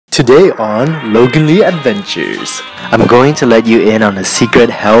Today on Logan Adventures, I'm going to let you in on a secret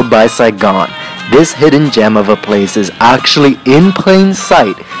held by Saigon. This hidden gem of a place is actually in plain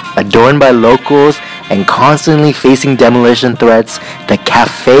sight, adorned by locals and constantly facing demolition threats. The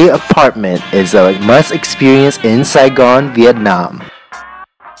Cafe Apartment is a must experience in Saigon, Vietnam.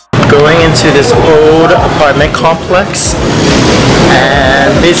 Going into this old apartment complex,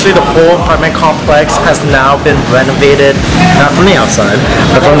 and basically the whole apartment complex has now been renovated, not from the outside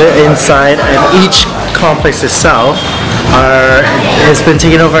but from the inside, and each complex itself has been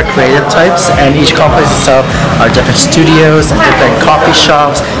taken over creative types, and each complex itself are different studios and different coffee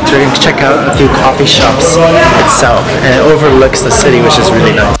shops. So we're going to check out a few coffee shops itself, and it overlooks the city, which is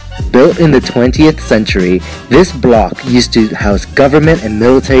really nice. Built in the 20th century, this block used to house government and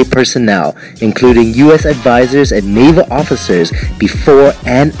military personnel, including U.S. advisors and naval officers before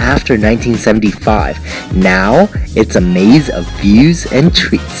and after 1975. Now, it's a maze of views and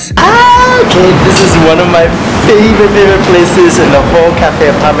treats. Okay, this is one of my favorite places in the whole Cafe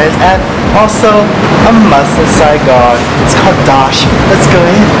Apartments, and also a must in Saigon. It's called Dosh. Let's go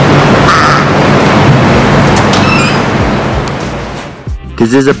in.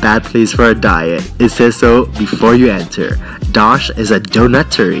 This is a bad place for a diet. It says so before you enter. Dosh is a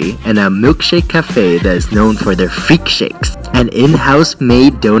donutery and a milkshake cafe that is known for their freak shakes. An in-house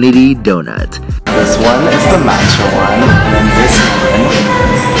made donut-y donut. This one is the matcha one, and then this one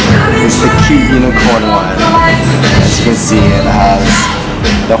is the cute unicorn one. As you can see, it has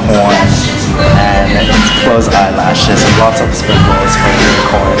the horn and closed eyelashes and lots of sprinkles for a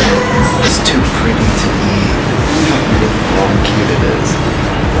unicorn. It's too pretty to eat. How cute it is.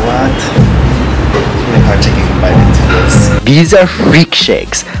 What? It's really hard taking a bite into this. These are freak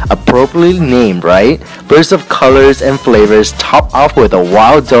shakes, appropriately named, right? Bursts of colors and flavors topped off with a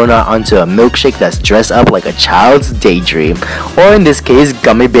wild donut onto a milkshake that's dressed up like a child's daydream, or in this case,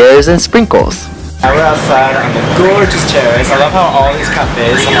 gummy bears and sprinkles. Now we're outside on the gorgeous terrace. I love how all these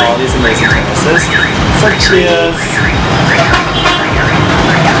cafes have all these amazing terraces. So cheers!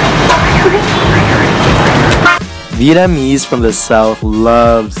 Vietnamese from the south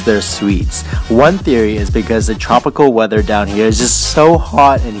loves their sweets. One theory is because the tropical weather down here is just so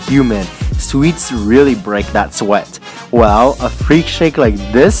hot and humid, sweets really break that sweat. Well, a freak shake like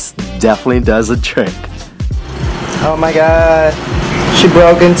this definitely does a trick. Oh my god, she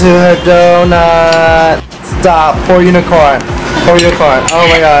broke into her donut. Stop, poor unicorn. Poor unicorn, oh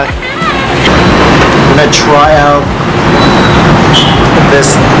my god. I'm gonna try out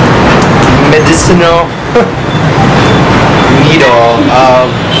this medicinal needle.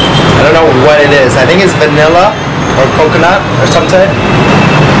 I don't know what it is. I think it's vanilla or coconut or something.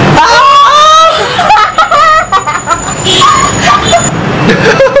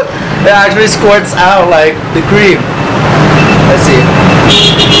 It actually squirts out like the cream. Let's see.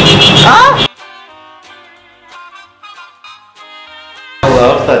 I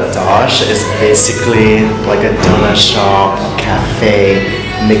love that Dosh is basically like a donut shop, cafe,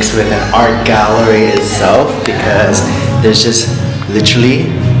 mixed with an art gallery itself, because there's just literally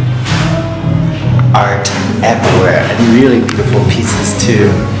art everywhere and really beautiful pieces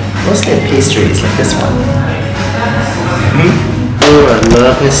too. Mostly pastries like this one. Oh, I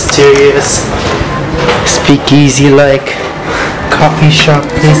love mysterious speakeasy like coffee shop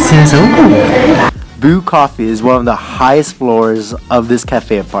places. Ooh. Boo Coffee is one of the highest floors of this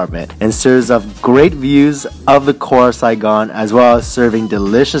cafe apartment and serves up great views of the core of Saigon, as well as serving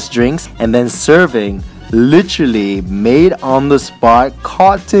delicious drinks and then serving literally made on the spot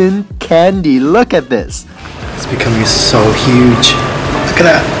cotton candy. Look at this. It's becoming so huge. Look at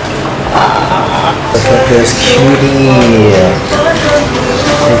that. Look at this cutie.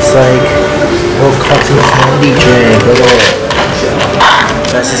 It's like a little cotton candy drink. Look at it.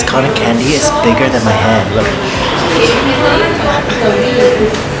 Guys, this cotton candy is bigger than my hand. Look.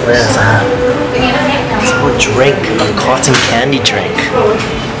 What is that? It's a whole drink of cotton candy drink.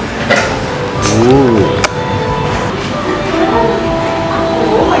 Ooh.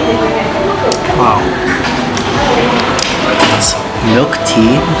 Wow. It's milk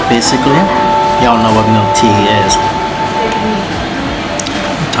tea, basically. Y'all know what milk tea is.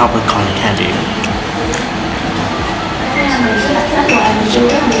 Top with cotton candy.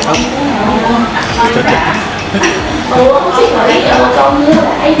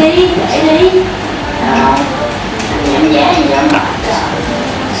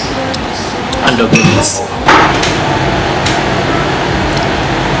 Undergoods.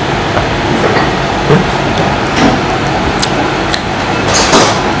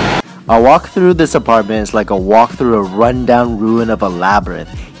 A walk through this apartment is like a walk through a rundown ruin of a labyrinth.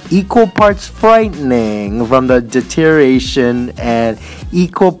 equal parts frightening from the deterioration and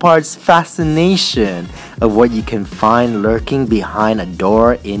equal parts fascination of what you can find lurking behind a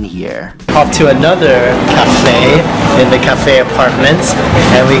door in here. Off to another cafe in the Cafe Apartments,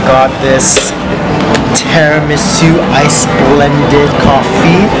 and we got this tiramisu ice blended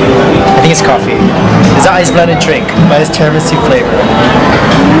coffee. I think it's coffee. It's an ice blended drink, but it's tiramisu flavor.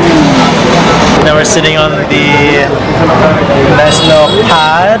 Now we're sitting on the nice little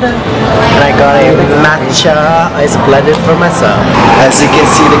pad, and I got a matcha ice blended for myself. As you can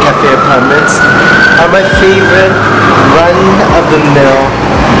see, the Cafe Apartments are my favorite run-of-the-mill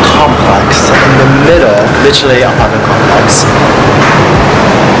complex in the middle, literally apartment complex.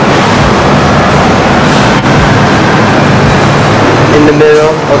 In the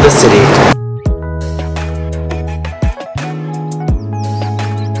middle of the city.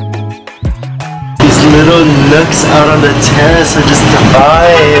 These little nooks out on the terrace are just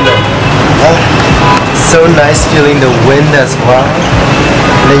divine. So nice feeling the wind as well.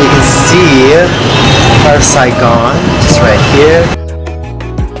 And then you can see part of Saigon just right here.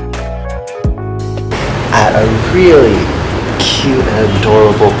 At a really cute and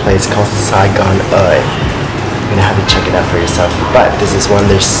adorable place called Saigon. You're gonna have to check it out for yourself, but this is one of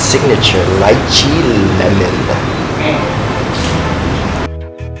their signature lychee lemon.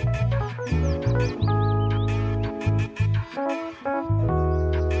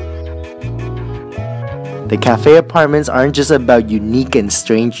 The Cafe Apartments aren't just about unique and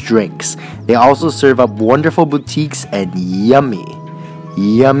strange drinks. They also serve up wonderful boutiques and yummy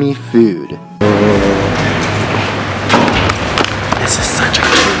food. This is such a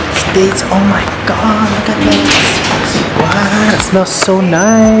cute space. Oh my god, look at this. Wow, it smells so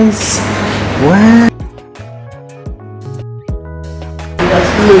nice. Wow.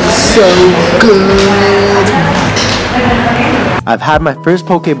 It looks so good. I've had my first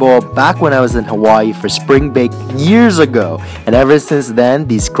poke bowl back when I was in Hawaii for spring break years ago, and ever since then,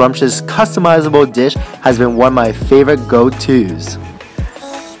 the scrumptious customizable dish has been one of my favorite go-tos.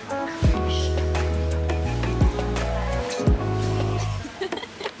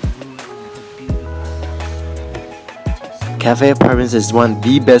 Cafe Apartments is one of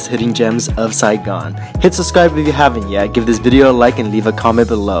the best hidden gems of Saigon. Hit subscribe if you haven't yet, give this video a like and leave a comment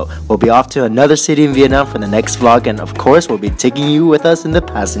below. We'll be off to another city in Vietnam for the next vlog, and of course we'll be taking you with us in the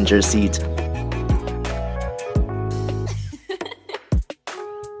passenger seat.